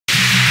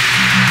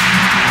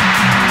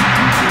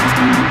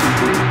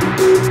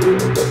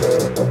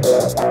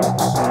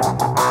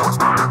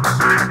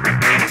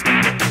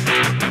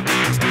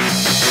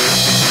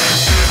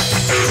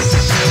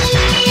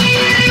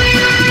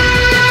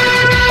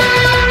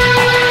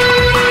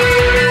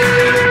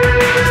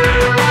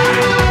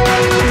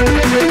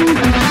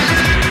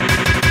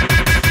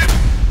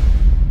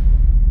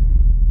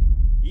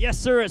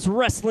sir, it's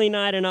Wrestling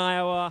Night in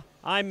Iowa.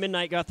 I'm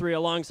Midnight Guthrie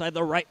alongside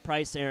the right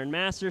price Aaron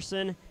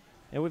Masterson.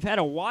 And we've had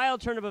a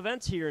wild turn of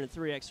events here in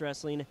 3X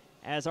Wrestling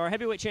as our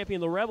heavyweight champion,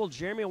 the Rebel,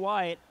 Jeremy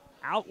Wyatt,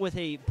 out with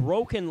a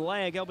broken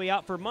leg. He'll be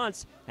out for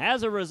months.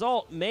 As a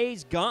result,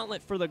 May's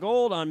Gauntlet for the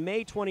Gold on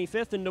May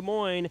 25th in Des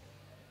Moines,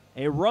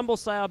 a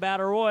Rumble-style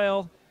Battle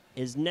Royal,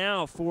 is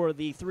now for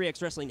the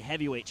 3X Wrestling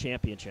Heavyweight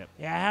Championship.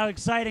 Yeah, how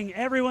exciting.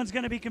 Everyone's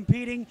going to be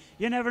competing.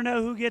 You never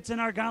know who gets in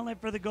our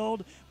gauntlet for the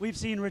gold. We've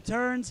seen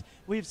returns.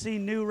 We've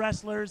seen new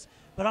wrestlers.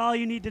 But all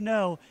you need to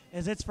know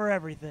is it's for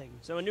everything.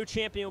 So a new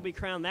champion will be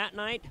crowned that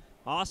night.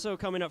 Also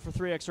coming up for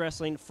 3X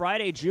Wrestling,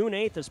 Friday, June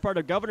 8th, as part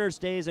of Governor's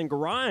Days in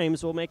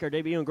Grimes, we'll make our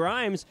debut in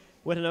Grimes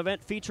with an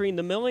event featuring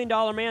the $1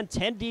 Million Man,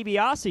 Ted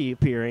DiBiase,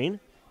 appearing.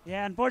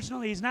 Yeah,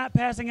 unfortunately, he's not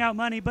passing out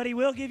money, but he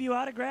will give you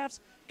autographs.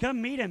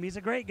 Come meet him. He's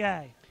a great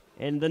guy.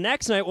 And the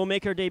next night, we'll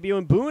make our debut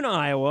in Boone,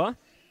 Iowa,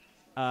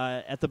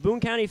 at the Boone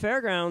County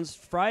Fairgrounds,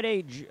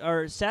 Saturday,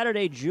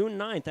 June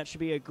 9th. That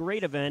should be a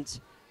great event.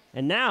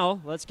 And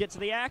now, let's get to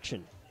the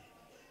action.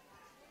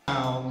 The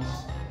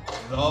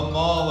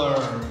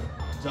Mauler,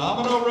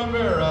 Domino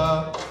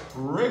Rivera,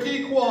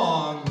 Ricky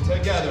Kwong,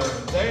 together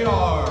they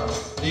are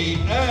the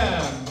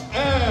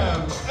MMA.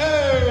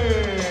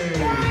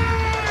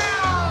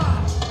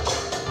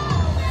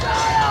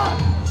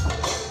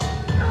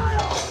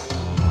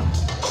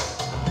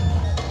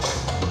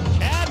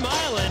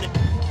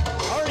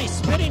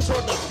 Spitting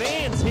toward the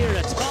fans here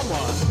at Tumwa.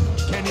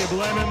 Can you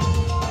blame him?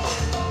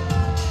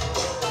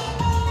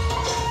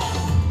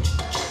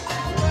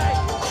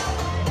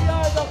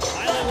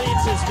 Island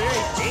leads his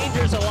very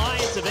dangerous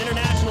alliance of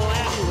international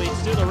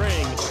athletes to the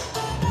ring.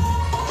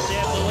 They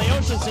have the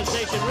Laotian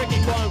sensation Ricky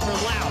Kwong from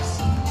Laos,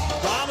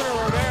 Domino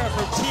Rivera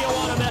from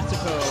Tijuana,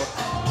 Mexico,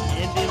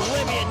 and the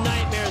Libyan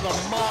Nightmare, the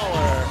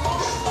Mauler.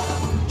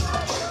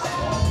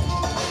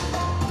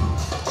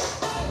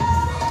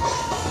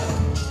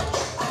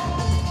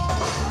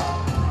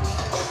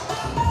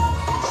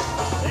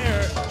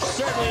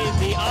 Certainly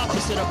the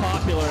opposite of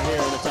popular here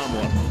in the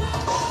Tumwa.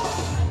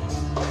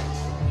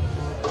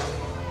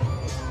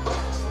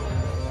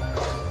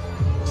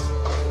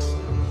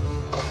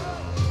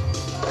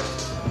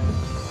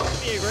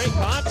 It'll be a great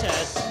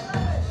contest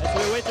as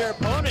we await their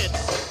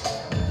opponents.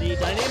 The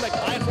dynamic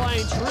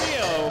high-flying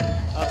trio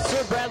of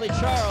Sir Bradley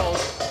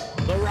Charles,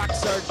 the rock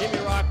star Jimmy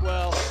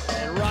Rockwell,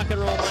 and Rock and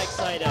Roll Mike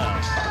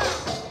Seidel.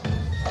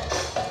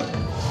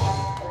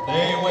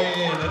 They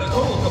weigh in at a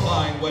total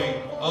combined weight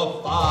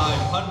of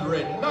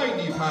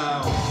 590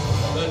 pounds.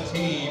 The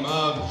team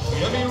of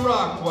Jimmy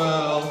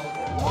Rockwell,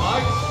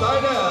 Mike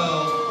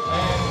Seidel,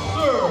 and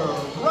Sir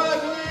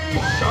Bradley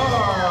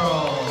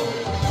Charles.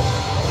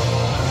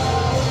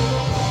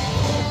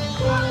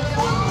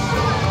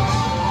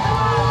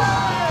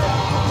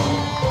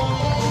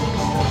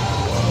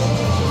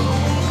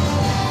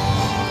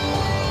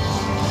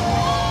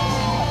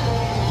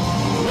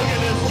 Look at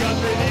this,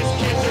 Guthrie. These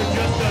kids are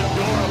just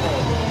adorable.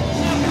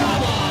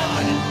 Come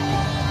on!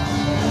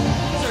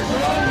 These are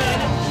grown men,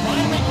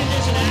 finely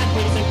conditioned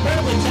athletes,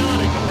 incredibly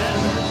talented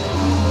competitors.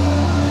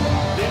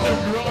 These are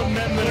grown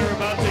men that are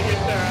about to get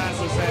their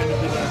asses handed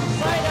to them.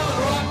 Seidel and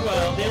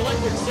Rockwell, the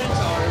Electric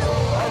Centaurs,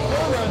 are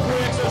former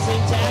 3X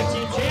Wrestling Tag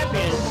Team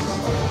Champions.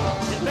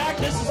 In fact,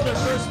 this is their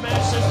first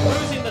match since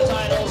losing the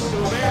titles to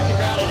American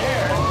Grounded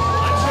Air.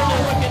 I'm sure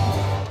they're looking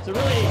to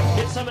really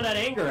get some of that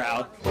anger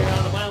out here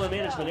on the Milan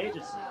Management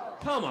Agency.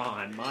 Come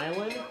on,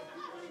 Milan.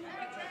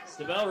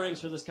 The bell rings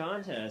for this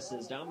contest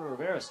as Domino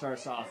Rivera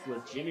starts off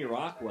with Jimmy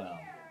Rockwell.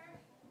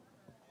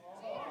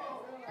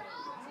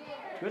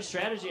 Good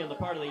strategy on the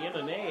part of the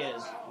MMA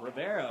is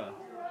Rivera,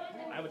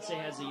 I would say,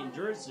 has the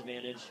endurance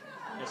advantage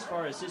as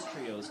far as his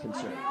trio is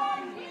concerned.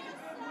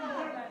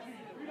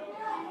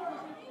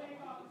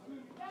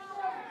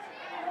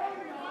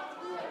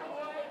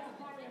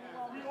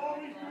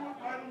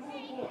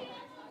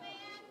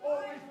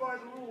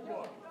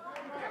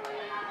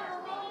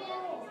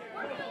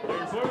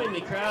 They're informing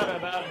the crowd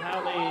about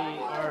how they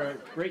are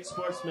great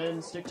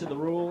sportsmen, stick to the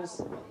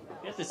rules.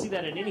 You have to see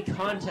that in any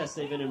contest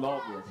they've been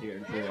involved with here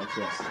in 3X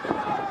Wrestling.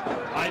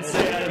 I'd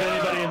say out of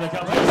anybody in the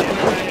company,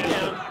 MMA is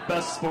the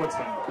best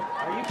sportsman.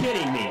 Are you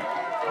kidding me?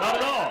 Not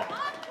at all.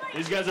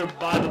 These guys are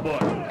by the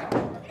book.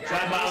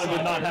 Chad Miley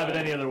would not have it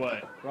any other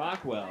way.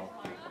 Rockwell.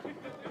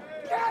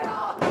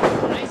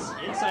 Nice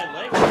inside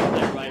leg right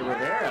there by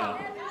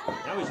Rivera.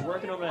 Now he's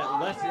working over that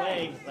left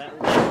leg, that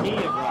left knee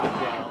of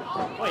Rockwell.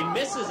 Oh, he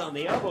misses on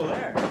the elbow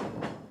there.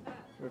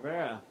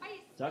 Rivera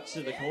ducks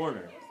to the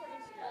corner.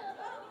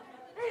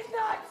 He's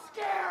not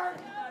scared!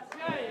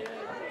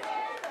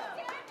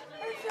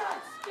 He's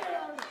not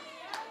scared!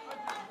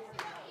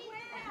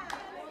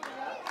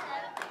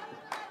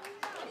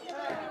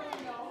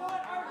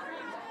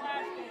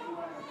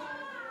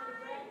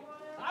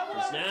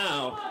 As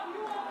now,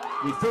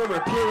 the former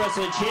Pure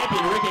Wrestling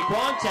champion Ricky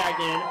Kwong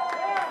tagged in.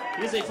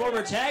 He's a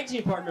former tag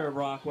team partner of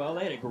Rockwell.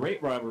 They had a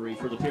great rivalry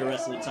for the Pure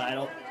Wrestling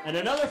title. And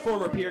another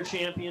former Pure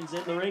champions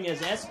in the ring as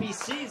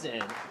SBC's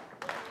in.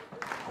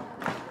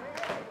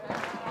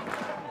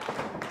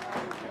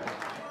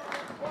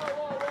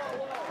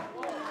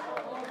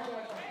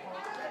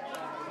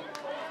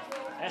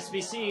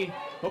 SBC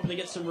hoping to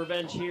get some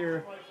revenge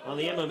here on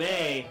the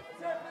MMA.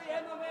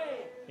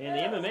 And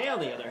the MMA, on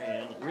the other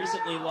hand,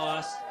 recently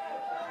lost.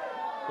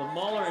 The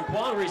Mauler and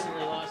Kwong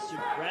recently lost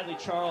to Bradley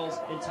Charles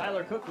and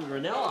Tyler Cook in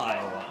Grinnell,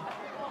 Iowa.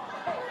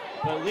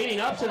 But leading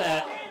up to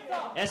that,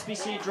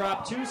 SBC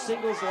dropped 2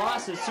 singles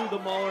losses to the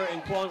Mauler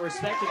and Kwong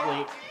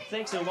respectively,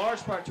 thanks in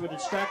large part to a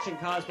distraction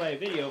caused by a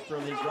video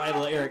from his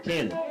rival Eric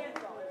Cannon.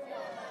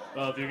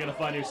 Well, if you're going to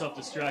find yourself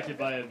distracted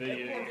by a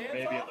video, you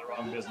may be in the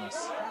wrong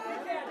business.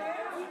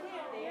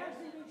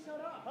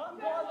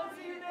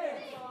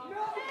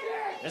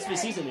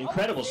 SBC's in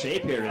incredible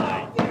shape here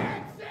tonight.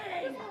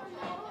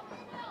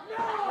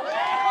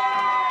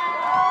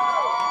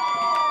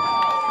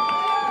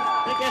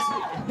 I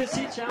think is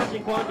he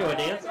challenging Kwong to a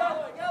dance?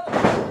 Bust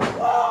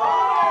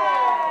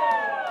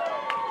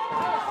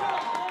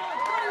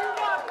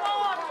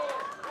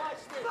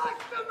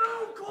the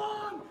move,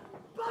 Kwong!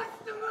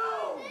 Bust the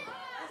move!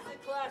 This is a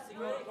classic,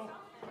 ready?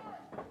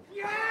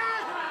 Yeah!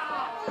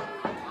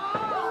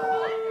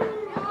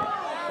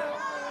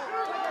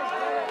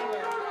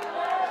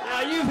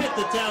 Now you've hit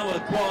the town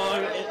with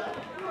Kwong.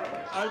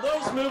 Are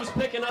those moves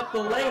picking up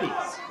the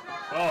ladies?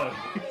 Oh,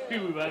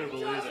 you better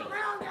believe it.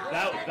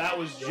 That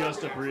was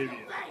just a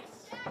preview.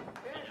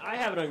 I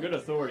have it on good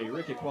authority.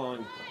 Ricky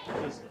Kwong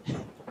is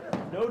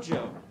no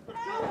joke.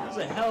 He's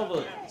a hell of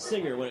a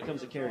singer when it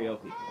comes to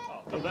karaoke.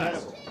 Oh, the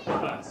best. The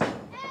best.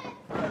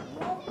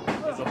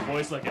 Has a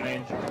voice like an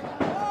angel.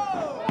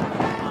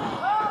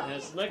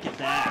 Yes, look at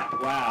that.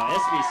 Wow,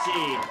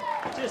 SBC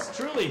just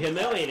truly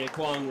humiliated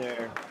Kwong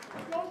there.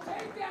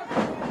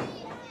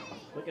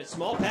 Look at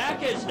small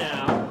package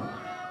now.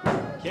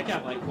 Kick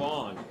out by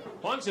Kwong.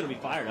 Kwong's going to be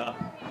fired up.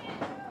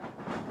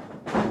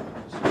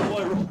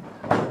 Boy,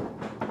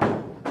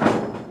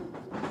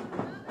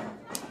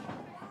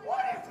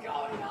 What is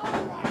going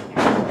on right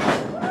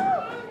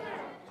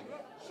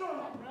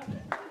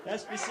here?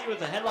 SBC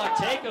with a headlock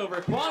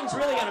takeover. Kwong's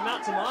really got to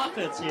mount some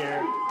offense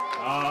here.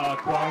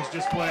 Kwong's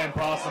just playing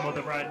possum with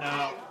him right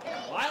now.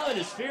 Wyland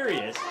is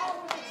furious.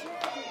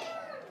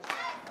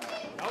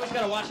 Always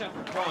got to watch out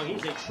for Kwong.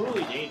 He's a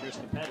truly dangerous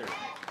competitor.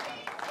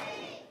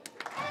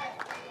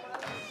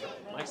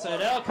 Mike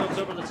Seidel comes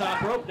over the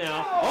top rope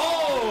now.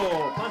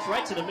 Oh! Punch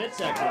right to the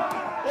midsection.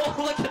 Oh,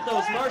 look at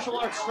those martial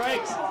arts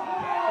strikes.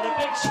 And a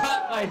big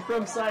shot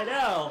from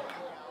Seidel.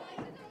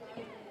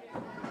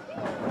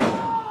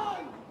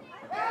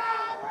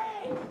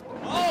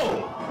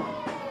 Oh!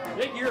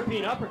 Big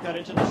European uppercut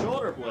into the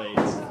shoulder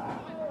blades.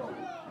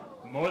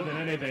 More than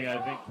anything, I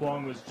think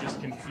Kwong was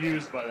just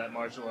confused by that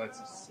martial arts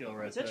skill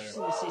right there. It's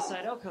interesting to see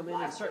Seidel come in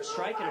and start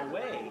striking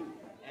away,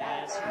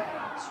 as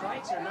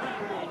strikes are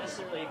not really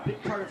necessarily a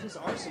big part of his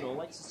arsenal.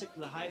 Likes to stick to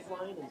the high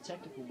flying and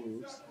technical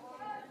moves.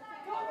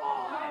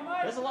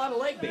 There's a lot of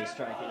leg-based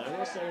striking, I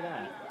will say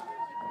that.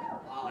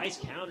 Nice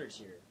counters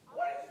here.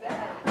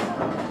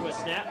 To a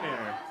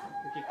snapmare.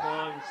 Ricky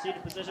Kwong,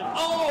 seated position.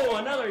 Oh,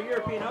 another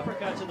European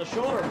uppercut to the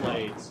shoulder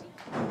blades.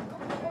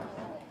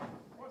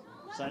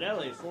 Seidel,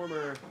 a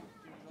former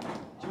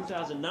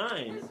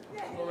 2009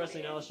 Pro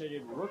Wrestling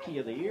Illustrated Rookie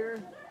of the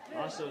Year.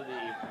 Also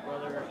the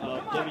brother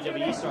of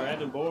WWE star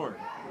Evan Bourne.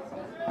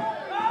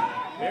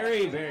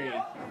 Very, very,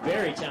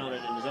 very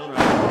talented in his own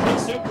right. Big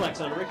suplex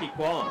on Ricky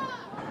Kwong.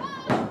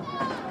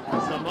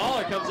 So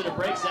Mauler comes in and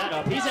breaks that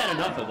up. He's had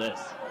enough of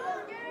this.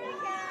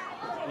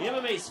 The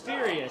MMA's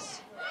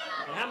furious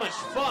at how much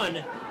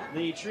fun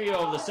the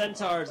trio of the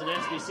Centaurs and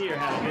SBC are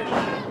having here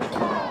tonight.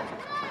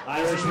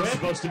 Irish is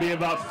supposed to be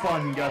about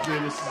fun, Guthrie.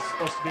 This is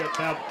supposed to be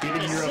about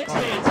beating your opponent.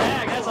 Six-man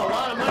tag. That's a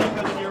lot of money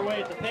coming your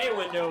way at the pay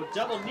window.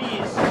 Double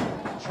knees.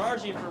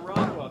 Charging from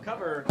Rockwell.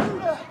 Cover.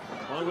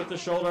 One with the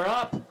shoulder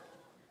up.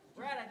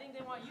 Brad, I think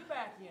they want you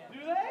back in. Do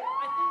they?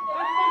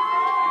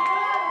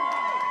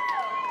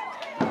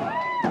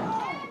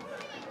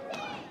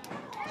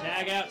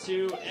 Tag out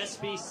to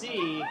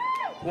SBC.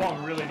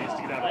 Kwong really needs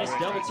to get out of Nice the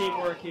ring. double team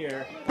work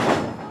here.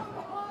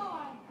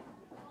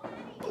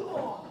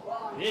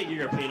 Big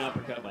European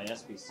uppercut by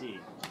SBC.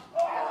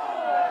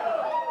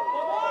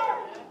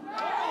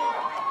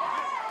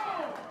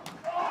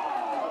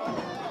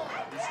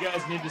 These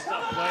guys need to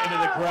stop playing to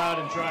the crowd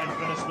and try and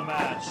finish the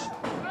match.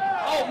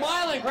 Oh,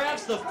 Mylan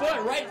grabs the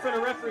foot right in front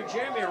of referee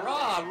Jeremy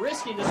Robb,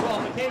 risking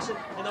disqualification,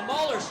 and the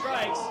Mauler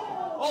strikes.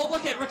 Oh,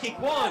 look at Ricky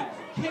Kwong.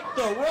 Kick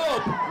the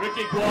rope.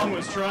 Ricky Kwong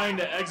was trying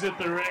to exit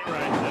the ring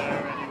right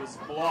there, and he was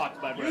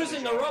blocked by Brandon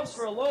Using the Jones. ropes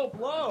for a low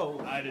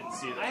blow. I didn't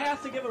see that. I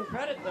have to give him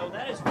credit, though.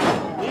 That is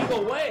one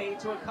legal way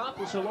to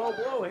accomplish a low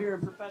blow here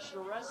in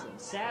professional wrestling.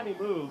 Savvy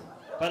move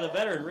by the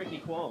veteran Ricky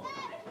Kwong.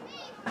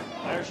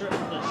 Irish Whip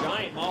from the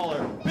giant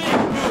Mauler. Big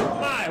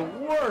boot. My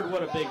word,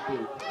 what a big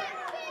boot.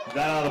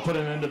 That ought to put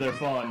an end to their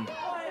fun.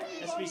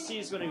 SBC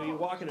is going to be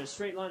walking a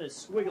straight line of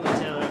Squiggly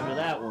Town after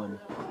that one.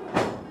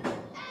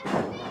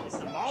 It's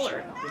the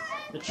Mauler.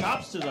 The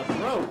chops to the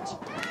throat.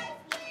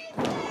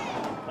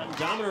 Letting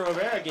Domino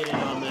Rivera get in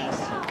on this.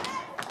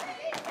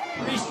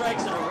 3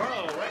 strikes in a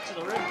row, right to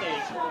the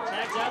ribcage.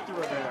 Tags out to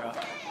Rivera.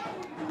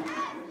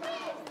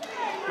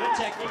 Good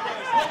technique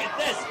there. Look at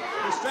this.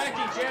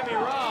 Distracting Jeremy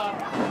Robb.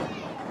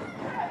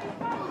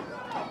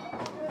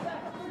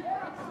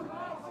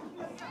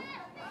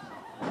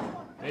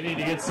 They need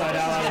to get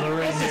Seidel out of the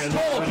ring here. This is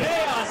total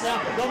chaos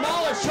now. The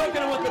Mauler's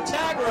choking him with the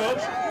tag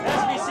ropes.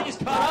 SBC's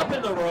caught up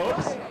in the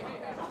ropes.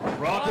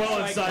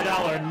 Rockwell and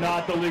Seidel are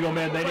not the legal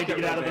men. They need to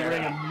get out of the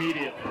ring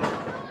immediately.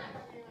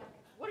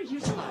 What are you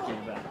talking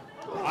about?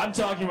 I'm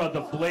talking about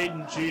the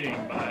blatant cheating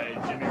by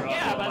Jimmy Rockwell.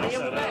 Yeah, by the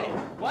Seidel.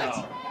 MMA. What?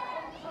 No.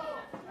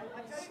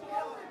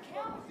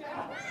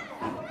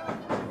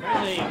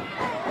 Apparently,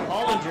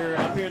 Hollinger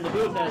up here in the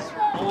booth has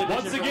only been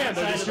Once again,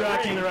 they're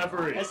distracting the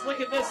referee. Let's look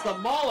at this. The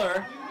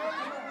Mauler,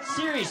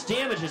 serious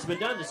damage has been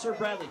done to Sir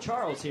Bradley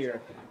Charles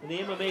here in the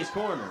MMA's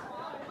corner.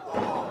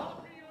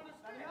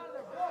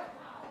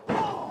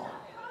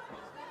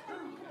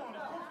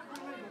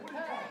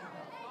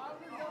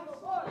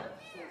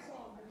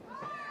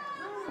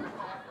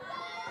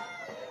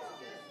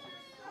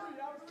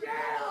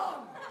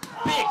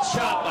 Big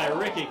chop by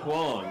Ricky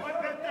Kwong.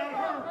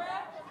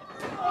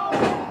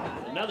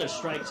 Another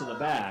strike to the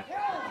back.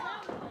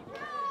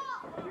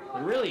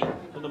 And really,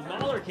 when the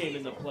Mauler came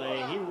into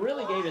play, he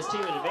really gave his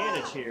team an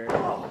advantage here.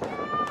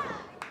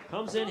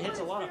 Comes in, hits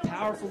a lot of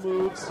powerful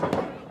moves,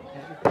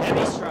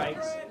 heavy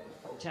strikes,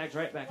 and tags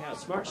right back out.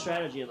 Smart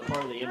strategy on the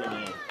part of the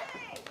MMA.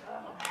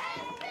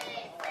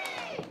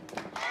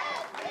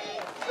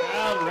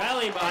 Crowd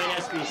rallying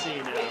behind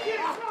SBC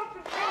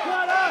now.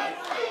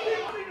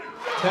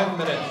 10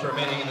 minutes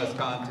remaining in this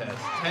contest.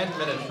 10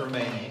 minutes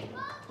remaining.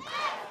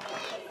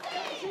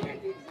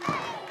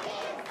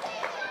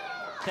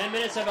 10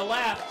 minutes have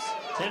elapsed.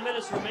 10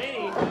 minutes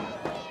remaining.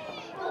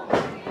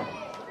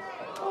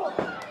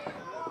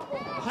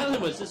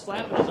 Hyland was just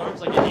flapping his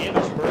arms like a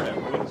damaged bird at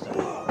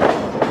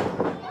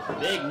ringside.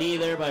 Big knee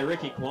there by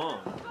Ricky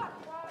Kwong.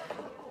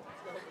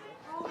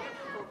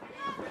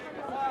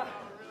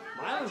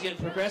 Hyland's getting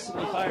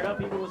progressively fired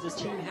up even with his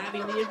team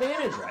having the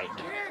advantage right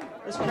now.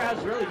 This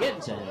crowd's really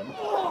getting to him.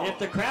 And if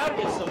the crowd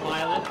gets to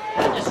Hyland,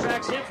 that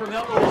distracts him from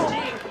helping his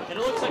team. And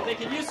it looks like they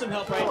can use some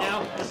help right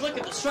now. Let's look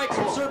at the strikes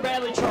from Sir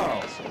Bradley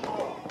Charles.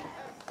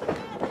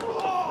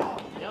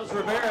 Nails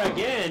Rivera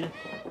again.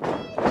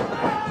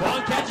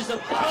 Kwong catches him.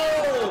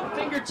 Oh!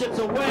 Fingertips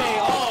away.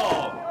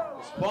 Oh!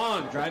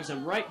 Kwong drives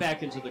him right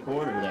back into the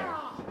corner there.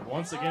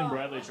 Once again,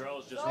 Bradley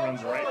Charles just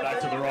runs right back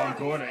to the wrong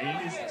corner.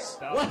 He needs to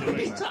stop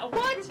doing that.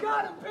 What?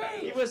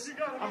 He was.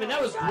 I mean, that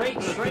was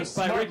great strikes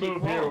by Ricky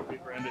move here Kwong. would be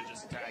for him to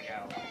just tag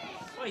out.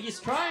 Well, he's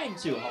trying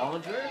to,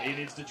 Hollinger. He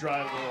needs to try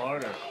a little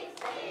harder.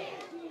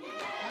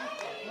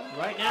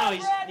 Right now,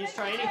 he's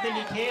trying anything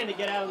he can to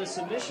get out of the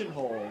submission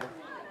hold.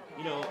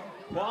 You know,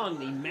 Kwong,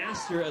 the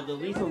master of the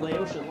lethal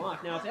Laotian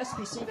lock. Now, if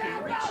SBC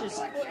can reach his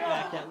foot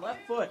back, that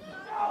left foot,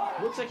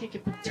 looks like he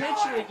could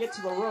potentially get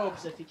to the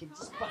ropes if he can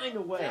just find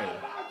a way.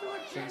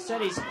 So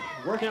instead, he's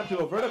working up to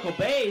a vertical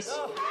base.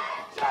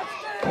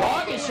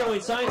 Kwong is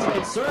showing signs of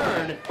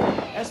concern.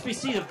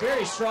 SBC is a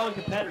very strong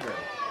competitor.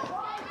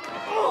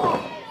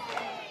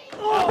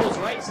 Elbows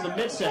right to the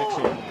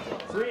midsection.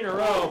 3 in a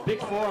row, big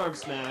forearm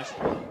smash.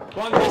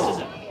 Kwong misses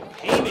a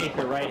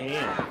haymaker right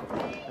hand.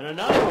 And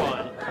another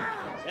one.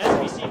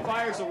 SBC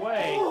fires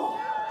away.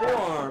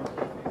 Forearm.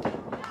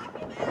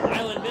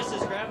 Hyland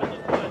misses, grabbing the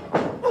foot.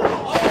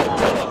 Oh,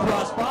 double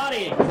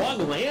crossbody, and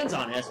Kwong lands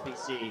on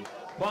SBC.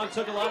 Kwong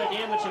took a lot of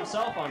damage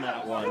himself on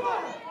that one.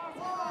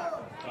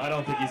 I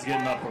don't think he's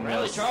getting up from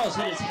Bradley this. Charles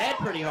hit his head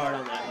pretty hard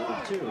on that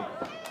move, too.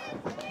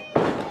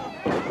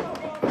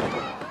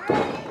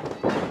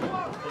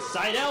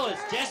 Seidel is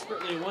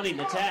desperately wanting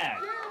the tag.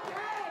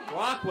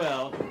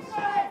 Rockwell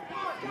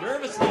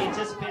nervously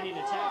anticipating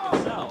a tag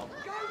himself.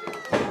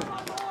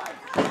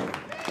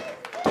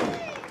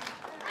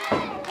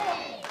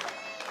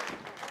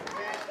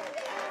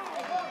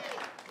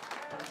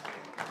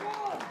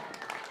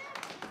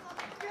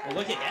 Well,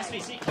 look at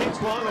SBC kicks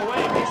Kwong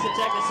away, makes the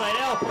tag to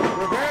Seidel.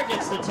 Rivera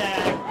gets the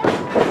tag.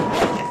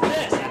 Look at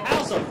this, a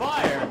house of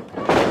fire.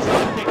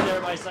 Drop kick there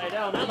by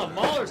Seidel. Now the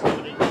Mauler's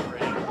coming into the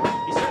ring.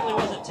 He certainly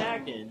wasn't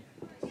tagged in.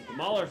 The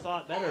Mauler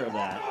thought better of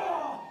that.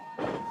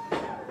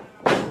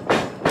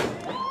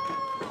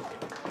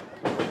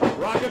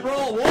 Rock and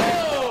roll,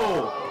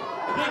 whoa!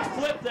 Big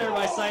flip there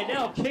by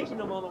Seidel, kicking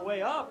him on the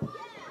way up.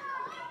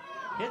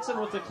 Hits him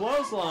with the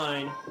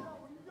clothesline.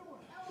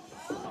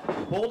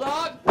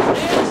 Bulldog,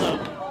 nails him.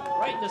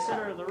 Right in the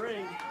center of the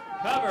ring.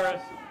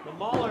 Cover, the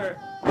Mauler.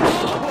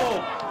 Oh!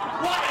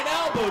 What an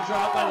elbow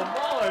drop by the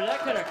Mauler. That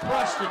could have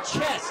crushed the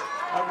chest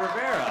of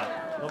Rivera.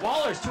 The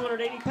Mauler's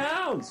 280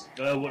 pounds.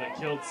 That would have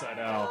killed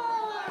Seidel.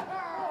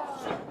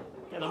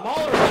 And the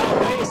Mauler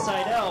outweighs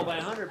Seidel by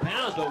 100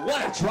 pounds, but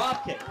what a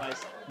drop kick by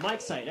Mike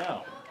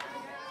Seidel.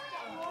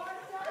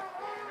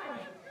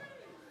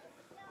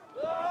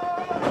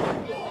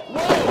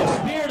 Whoa,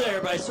 spear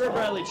there by Sir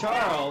Bradley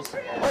Charles.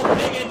 Oh,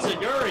 big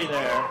enziguri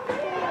there.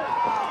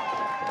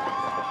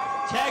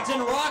 Tags in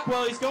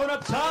Rockwell, he's going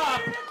up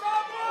top.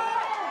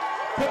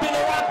 Could be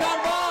the rock on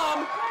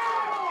bomb.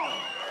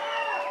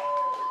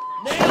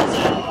 Nails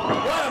it.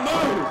 What a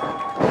move.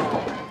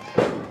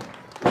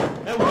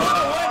 And what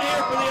a win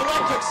here for the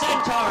Electric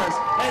Centaurs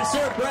and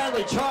Sir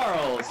Bradley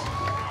Charles.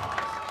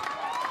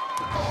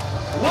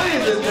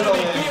 Ladies and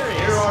gentlemen,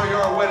 here are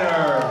your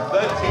winners,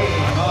 the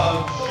team of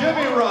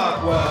Jimmy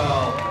Rockwell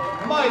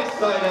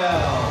Seidel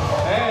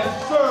and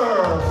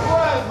Sir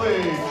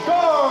Bradley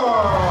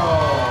Charles.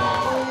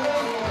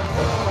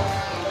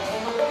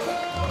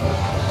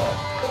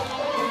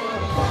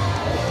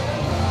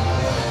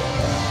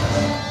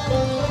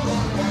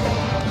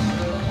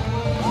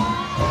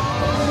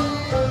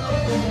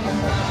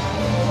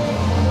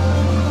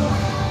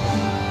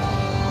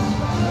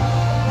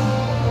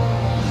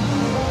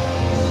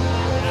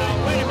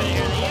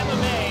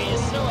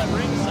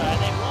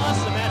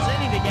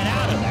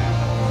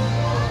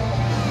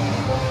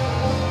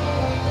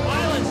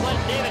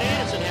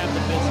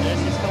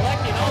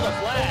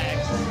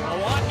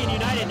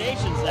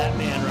 That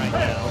man right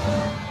now.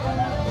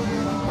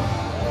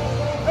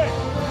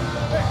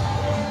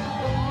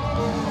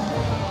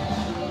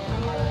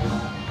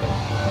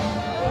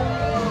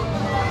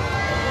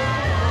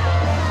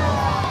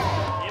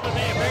 Even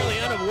they apparently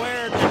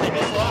unaware that they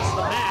just lost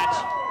the match.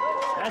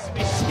 Has to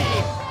be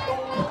seen.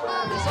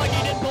 It's like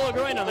he didn't pull a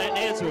groin on that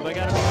dance move, I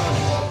gotta be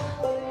honest.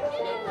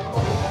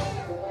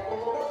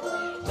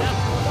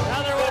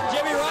 Now they're with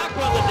Jimmy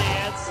Rockwell to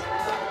dance.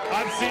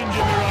 I've seen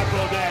Jimmy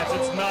Rockwell dance.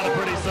 It's not a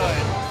pretty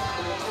sight.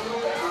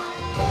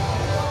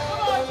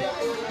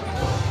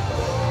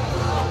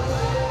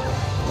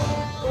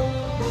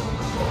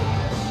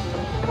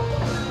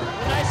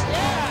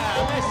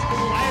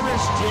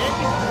 Irish jig.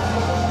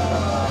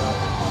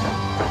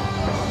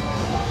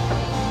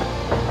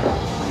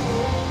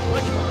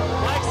 Look,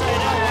 Mike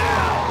Seidel,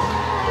 wow.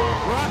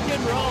 Rock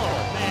and roll,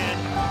 man.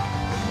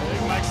 I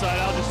think Mike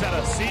Seidel just had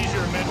a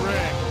seizure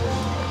mid-ring.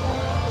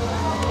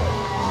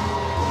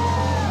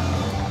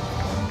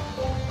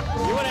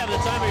 You would have the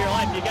time of your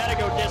life. You got to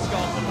go disc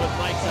golfing with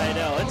Mike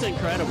Seidel. It's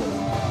incredible.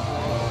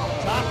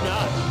 Top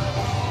notch.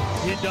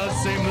 He does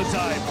seem the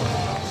type.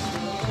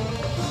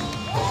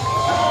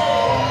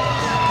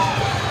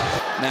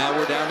 Now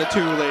we're down to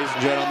two, ladies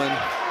and gentlemen.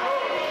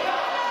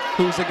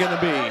 Who's it going to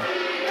be?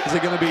 Is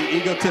it going to be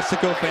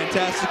Egotistico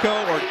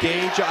Fantastico or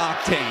Gage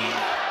Octane?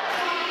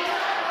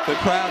 The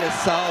crowd is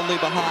solidly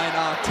behind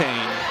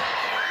Octane.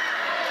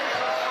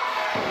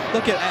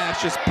 Look at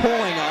Ash just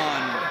pulling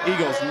on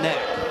Ego's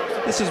neck.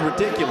 This is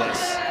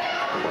ridiculous.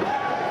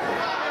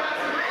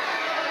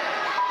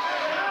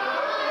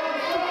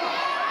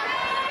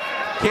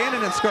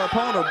 Cannon and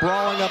Scarpone are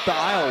brawling up the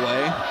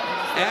aisleway.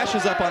 Ash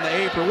is up on the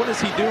apron. What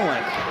is he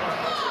doing?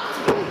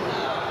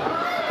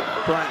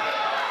 Brian.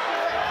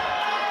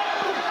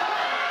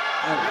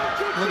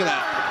 Look at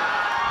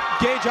that.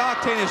 Gage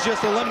Octane has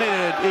just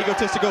eliminated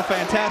Egotistico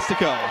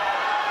Fantastico.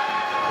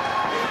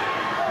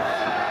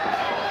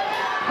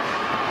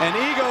 And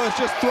Ego has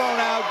just thrown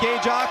out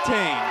Gage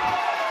Octane.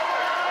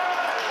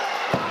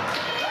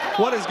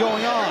 What is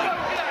going on?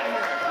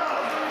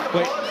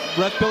 Wait,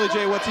 Ref Billy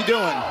J, what's he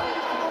doing?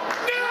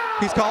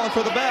 He's calling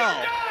for the bell.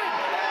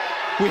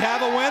 We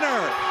have a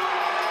winner.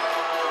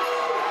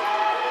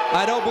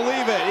 I don't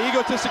believe it.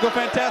 Egotistico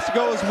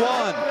Fantastico has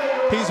won.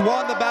 He's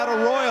won the Battle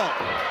Royal.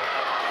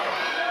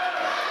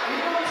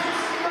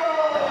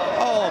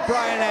 Oh,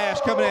 Brian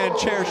Ash coming in,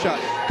 chair shot.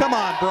 Come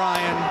on,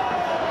 Brian.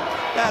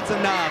 That's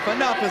enough.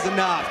 Enough is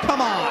enough. Come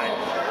on.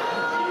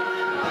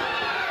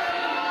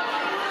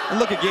 And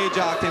look at Gage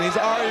Octane. He's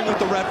arguing with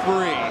the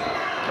referee.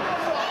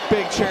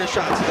 Big chair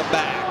shot to the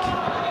back.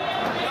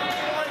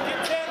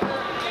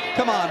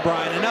 Come on,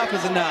 Brian. Enough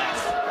is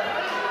enough.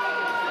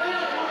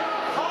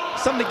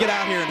 Somebody get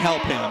out here and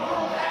help him.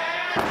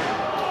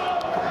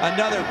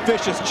 Another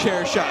vicious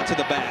chair shot to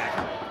the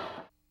back.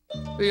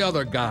 The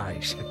other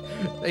guys,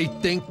 they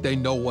think they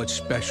know what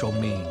special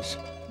means.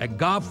 At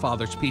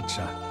Godfather's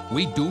Pizza,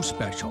 we do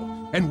special,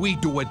 and we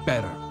do it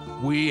better.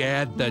 We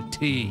add the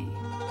T.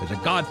 There's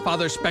a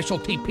Godfather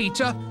specialty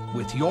pizza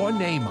with your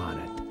name on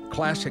it.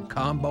 Classic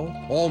combo,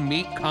 all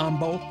meat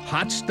combo,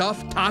 hot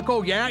stuff,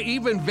 taco, yeah,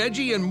 even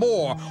veggie and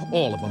more.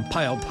 All of them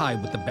piled high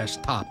with the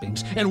best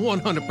toppings and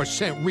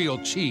 100% real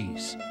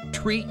cheese.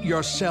 Treat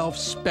yourself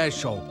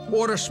special.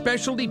 Order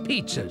specialty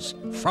pizzas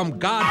from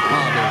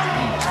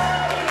Godfather's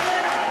Pizza.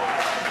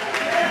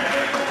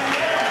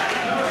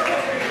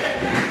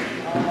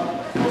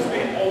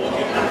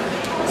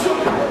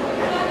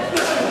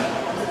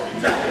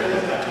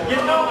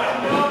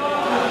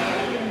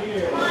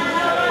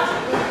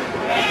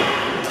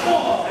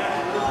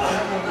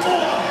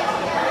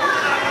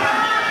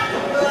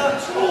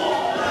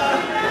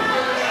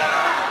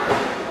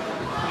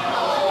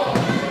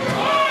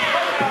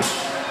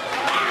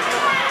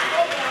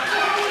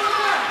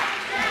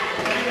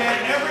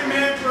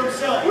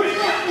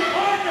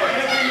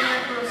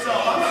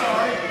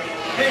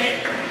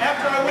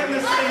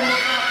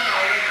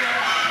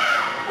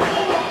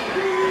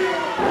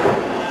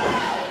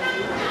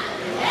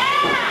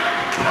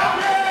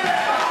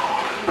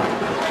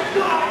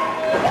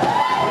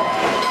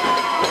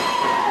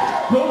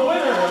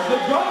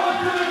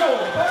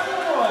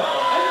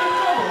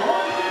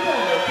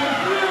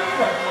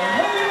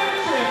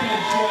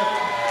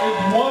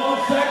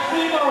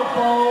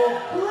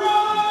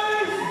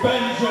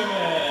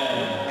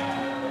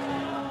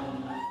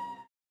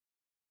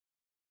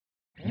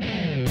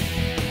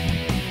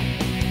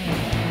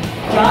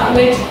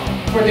 Gauntlet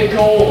for the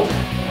gold.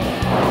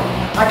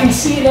 I can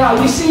see it now.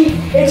 You see,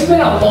 it's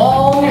been a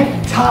long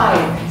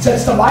time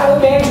since the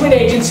Violent Management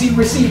Agency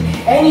received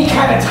any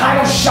kind of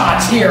title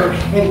shots here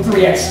in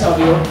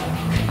 3XW.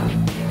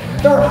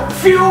 They're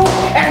few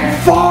and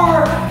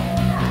far.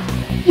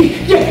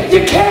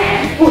 You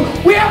can't.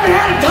 We haven't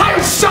had a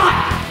title shot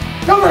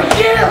in over a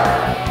year.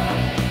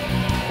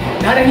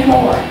 Not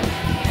anymore.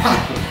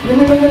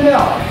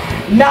 No.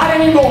 Not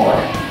anymore.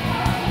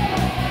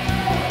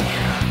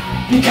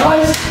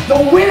 Because the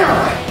winner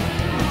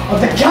of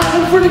the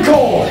Gauntlet for the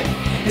Gold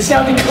is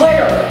now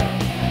declared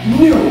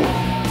new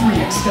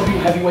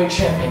 3XW Heavyweight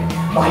Champion.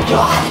 My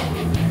God.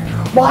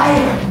 My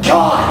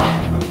God.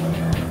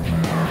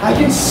 I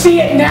can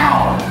see it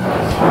now.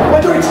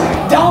 Whether it's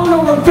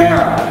Domino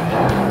Rivera,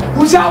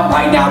 who's out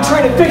right now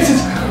trying to fix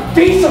his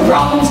visa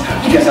problems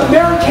because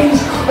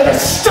Americans are the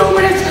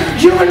stupidest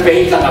human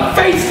beings on the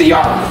face of the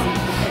earth.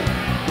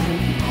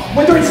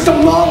 Whether it's the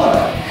Mauler,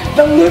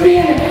 the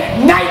Libyan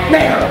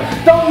Nightmare,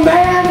 the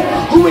man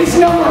who is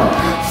number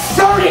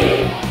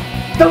 30,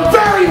 the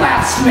very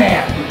last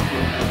man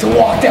to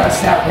walk down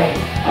that ring.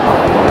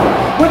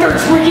 Whether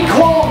it's Ricky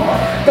Kwong,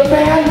 the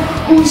man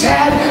who's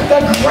had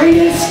the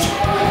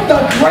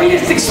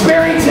greatest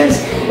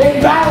experiences in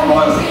battle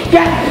royals,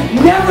 yet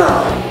never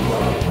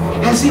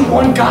has he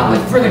won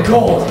Gauntlet for the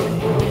Gold.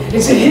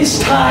 Is it his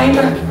time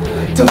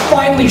to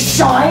finally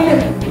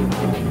shine?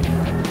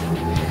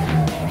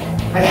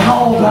 And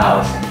how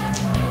about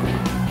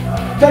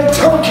the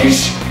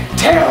Turkish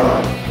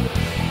Terror,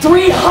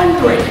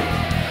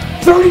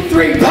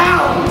 333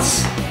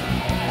 pounds,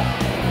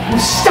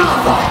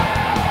 Mustafa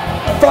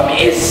from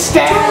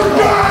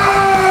Istanbul.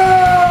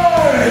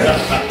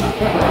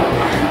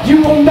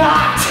 You will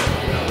not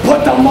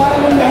put the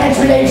Violent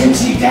Management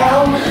Agency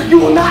down. You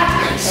will not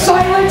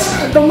silence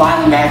the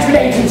Violent Management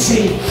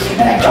Agency.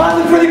 And I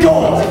Gauntlet for the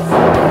Gold,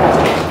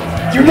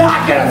 you're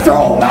not gonna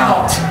throw them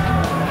out.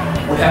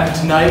 What happened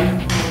tonight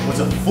was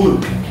a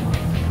fluke.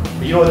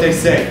 But you know what they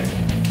say?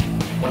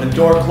 When a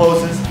door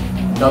closes,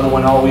 another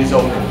one always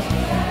opens.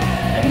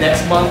 And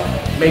next month,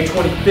 May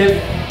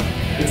 25th,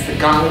 it's the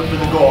Gauntlet for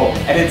the Gold.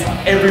 And it's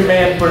every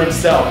man for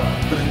himself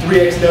for the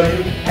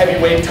 3XW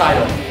Heavyweight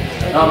title.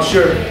 And I'm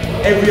sure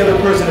every other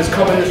person has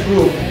come in this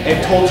room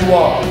and told you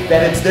all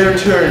that it's their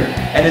turn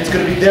and it's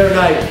going to be their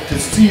night to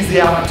seize the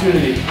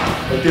opportunity.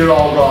 But they're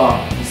all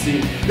wrong. You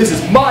see, this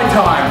is my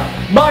time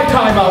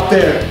out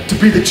there to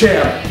be the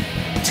champ,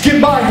 to get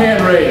my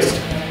hand raised.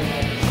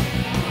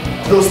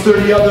 Those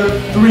 30 other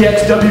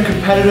 3XW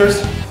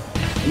competitors,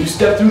 when you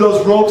step through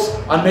those ropes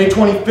on May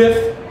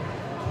 25th,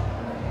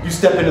 you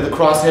step into the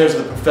crosshairs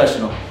of the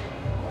professional,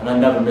 and I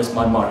never miss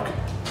my mark.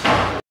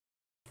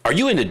 Are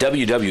you into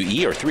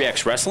WWE or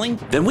 3X Wrestling?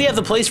 Then we have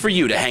the place for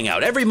you to hang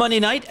out every Monday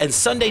night and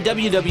Sunday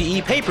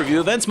WWE pay-per-view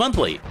events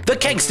monthly. The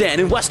Keg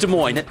Stand in West Des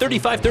Moines at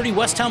 3530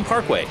 West Town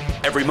Parkway.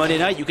 Every Monday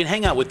night you can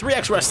hang out with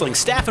 3X Wrestling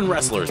staff and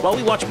wrestlers while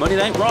we watch Monday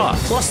Night Raw,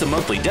 plus the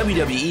monthly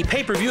WWE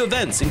pay-per-view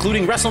events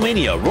including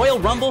WrestleMania, Royal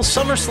Rumble,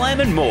 SummerSlam,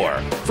 and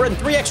more. Friend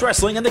 3X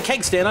Wrestling and the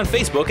Keg Stand on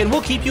Facebook and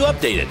we'll keep you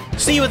updated.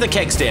 See you at the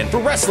Keg Stand for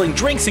wrestling,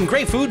 drinks, and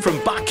great food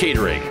from Bach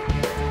Catering.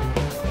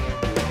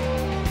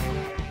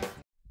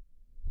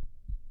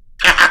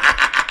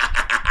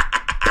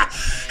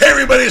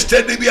 Everybody, it's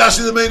Ted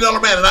DiBiase, the $1 Million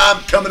Man, and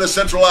I'm coming to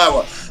Central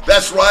Iowa.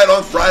 That's right,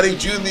 on Friday,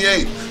 June the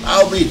 8th,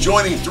 I'll be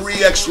joining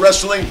 3X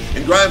Wrestling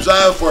in Grimes,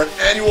 Iowa for an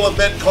annual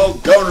event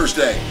called Governor's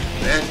Day.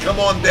 And come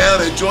on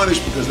down and join us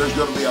because there's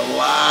going to be a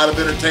lot of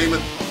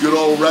entertainment, good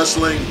old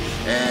wrestling,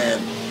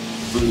 and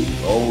food.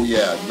 Oh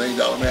yeah, the $1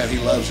 Million Man, he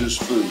loves his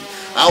food.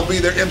 I'll be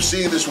there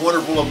emceeing this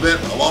wonderful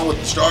event along with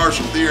the stars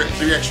from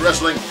 3X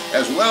Wrestling,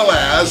 as well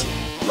as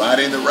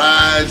riding the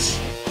rides,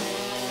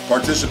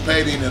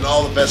 participating in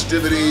all the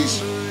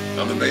festivities.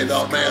 I'm the $1 Million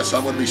Man, so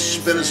I'm going to be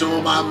spending some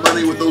of my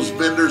money with those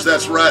vendors,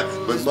 that's right.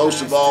 But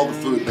most of all, the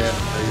food, man.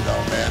 The $1 Million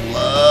Man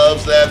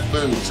loves that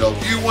food. So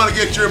if you want to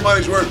get your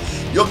money's worth,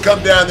 you'll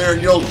come down there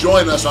and you'll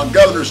join us on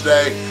Governor's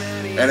Day.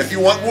 And if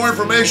you want more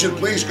information,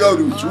 please go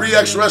to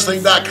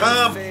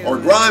 3xwrestling.com or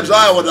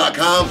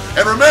grimesiowa.com.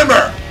 And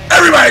remember,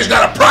 everybody's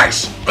got a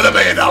price for the $1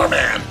 Million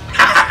Man.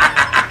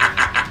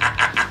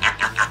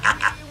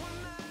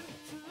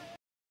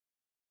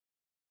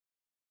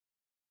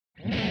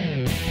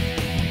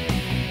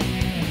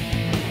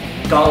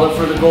 Gauntlet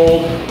for the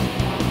Gold,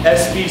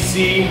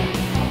 SBC,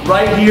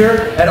 right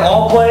here at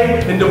All Play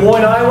in Des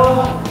Moines,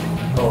 Iowa.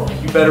 Oh,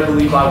 you better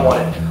believe I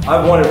want it.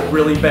 I want it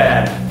really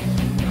bad.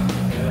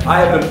 I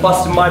have been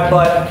busting my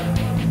butt,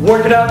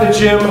 working out in the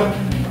gym,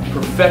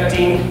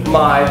 perfecting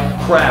my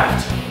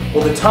craft.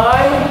 Well, the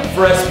time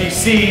for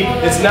SBC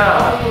is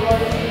now.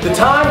 The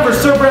time for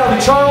Sir Bradley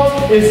Charles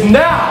is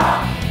now.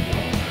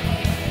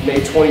 May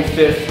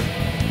 25th.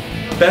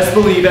 Best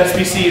believe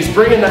SBC is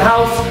bringing the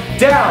house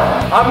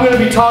down. I'm going to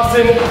be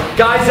tossing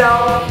guys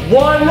out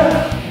one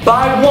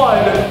by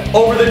one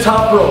over the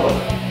top rope.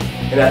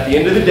 And at the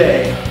end of the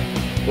day,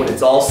 when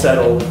it's all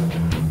settled,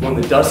 when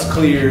the dust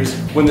clears,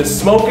 when the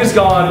smoke is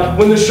gone,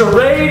 when the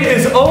charade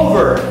is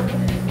over,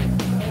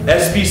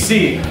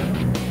 SBC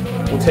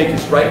will take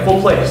his rightful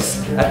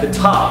place at the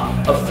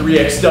top of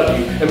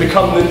 3XW and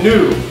become the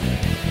new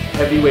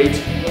heavyweight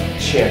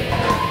champion.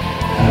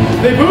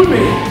 They booed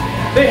me.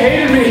 They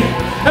hated me.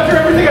 After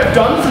everything I've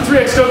done for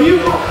 3XW,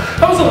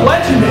 I was a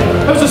legend.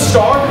 I was a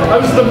star. I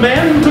was the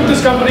man who took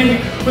this company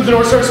with the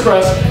North Star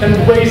Express and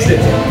raised it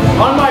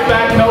on my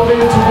back and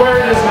elevated to where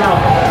it is now.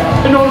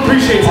 And no one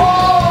appreciates it.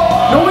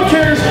 No one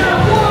cares.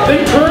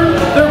 They turned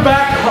their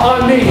back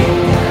on me.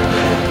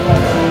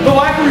 The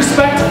lack of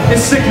respect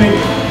is sickening.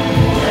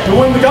 And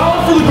when the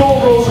Gauntlet for the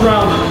Gold rolls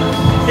around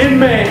in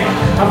May,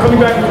 I'm coming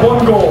back with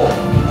one goal.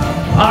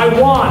 I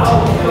want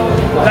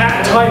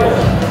that title.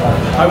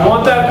 I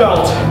want that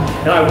belt.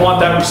 And I want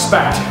that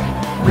respect.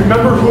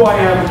 Remember who I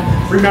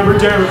am. Remember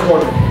Darren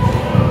Corbin.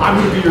 I'm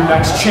going to be your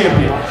next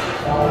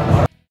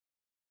champion.